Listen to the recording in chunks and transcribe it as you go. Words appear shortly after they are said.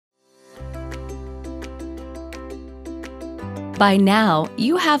By now,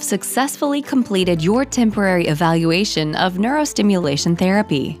 you have successfully completed your temporary evaluation of neurostimulation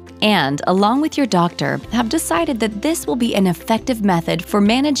therapy, and along with your doctor, have decided that this will be an effective method for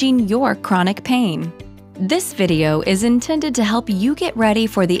managing your chronic pain. This video is intended to help you get ready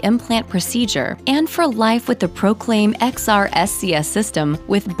for the implant procedure and for life with the ProclaimXR SCS system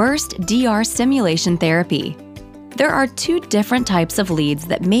with burst DR stimulation therapy. There are two different types of leads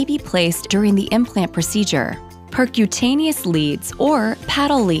that may be placed during the implant procedure: percutaneous leads or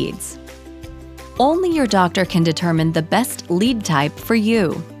paddle leads. Only your doctor can determine the best lead type for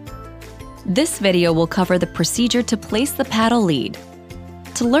you. This video will cover the procedure to place the paddle lead.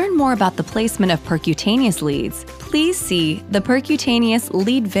 To learn more about the placement of percutaneous leads, please see the percutaneous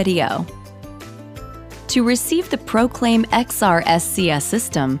lead video. To receive the ProclaimXR SCS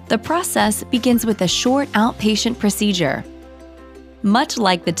system, the process begins with a short outpatient procedure. Much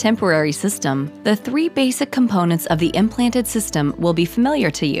like the temporary system, the three basic components of the implanted system will be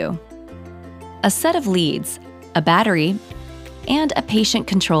familiar to you: a set of leads, a battery, and a patient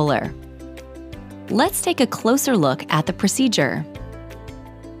controller. Let's take a closer look at the procedure.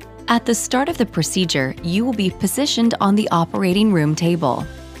 At the start of the procedure, you will be positioned on the operating room table.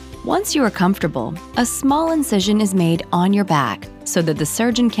 Once you are comfortable, a small incision is made on your back so that the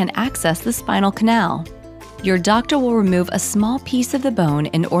surgeon can access the spinal canal. Your doctor will remove a small piece of the bone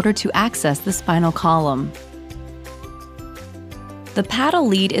in order to access the spinal column. The paddle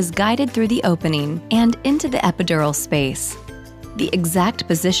lead is guided through the opening and into the epidural space. The exact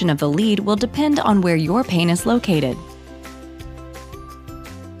position of the lead will depend on where your pain is located.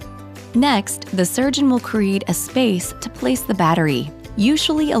 Next, the surgeon will create a space to place the battery,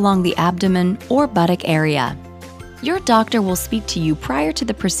 usually along the abdomen or buttock area. Your doctor will speak to you prior to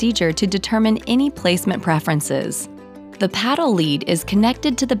the procedure to determine any placement preferences. The paddle lead is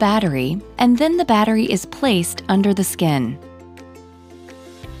connected to the battery, and then the battery is placed under the skin.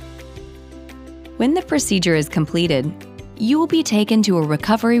 When the procedure is completed, you will be taken to a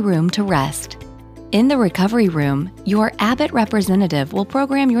recovery room to rest. In the recovery room, your Abbott representative will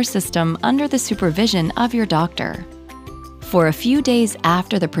program your system under the supervision of your doctor. For a few days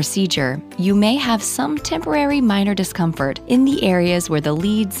after the procedure, you may have some temporary minor discomfort in the areas where the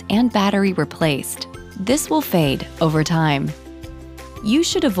leads and battery were placed. This will fade over time. You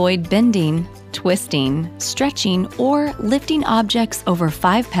should avoid bending, twisting, stretching, or lifting objects over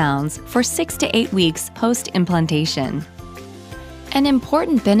 5 pounds for 6 to 8 weeks post-implantation. An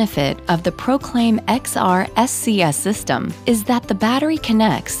important benefit of the ProclaimXR SCS system is that the battery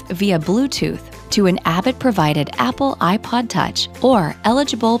connects via Bluetooth to an Abbott-provided Apple iPod Touch or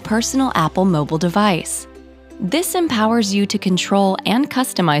eligible personal Apple mobile device. This empowers you to control and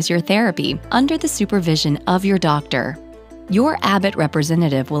customize your therapy under the supervision of your doctor. Your Abbott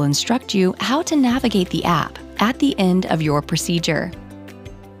representative will instruct you how to navigate the app at the end of your procedure.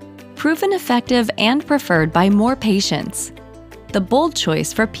 Proven effective and preferred by more patients. The bold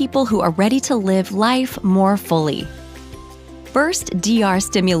choice for people who are ready to live life more fully. Burst DR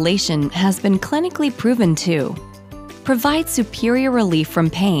stimulation has been clinically proven to provide superior relief from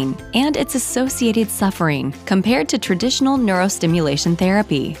pain and its associated suffering compared to traditional neurostimulation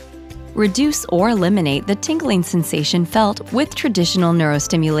therapy. Reduce or eliminate the tingling sensation felt with traditional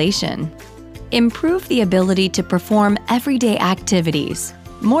neurostimulation. Improve the ability to perform everyday activities.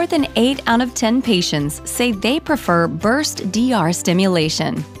 More than 8 out of 10 patients say they prefer burst DR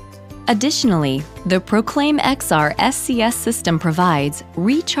stimulation. Additionally, the ProclaimXR SCS system provides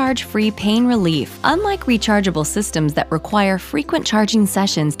recharge-free pain relief, unlike rechargeable systems that require frequent charging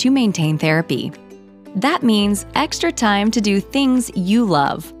sessions to maintain therapy. That means extra time to do things you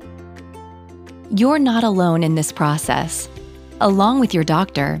love. You're not alone in this process. Along with your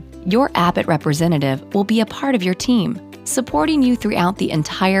doctor, your Abbott representative will be a part of your team, supporting you throughout the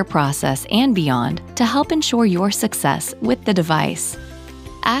entire process and beyond to help ensure your success with the device.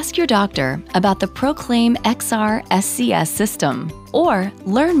 Ask your doctor about the ProclaimXR SCS system or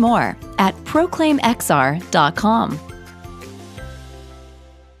learn more at ProclaimXR.com.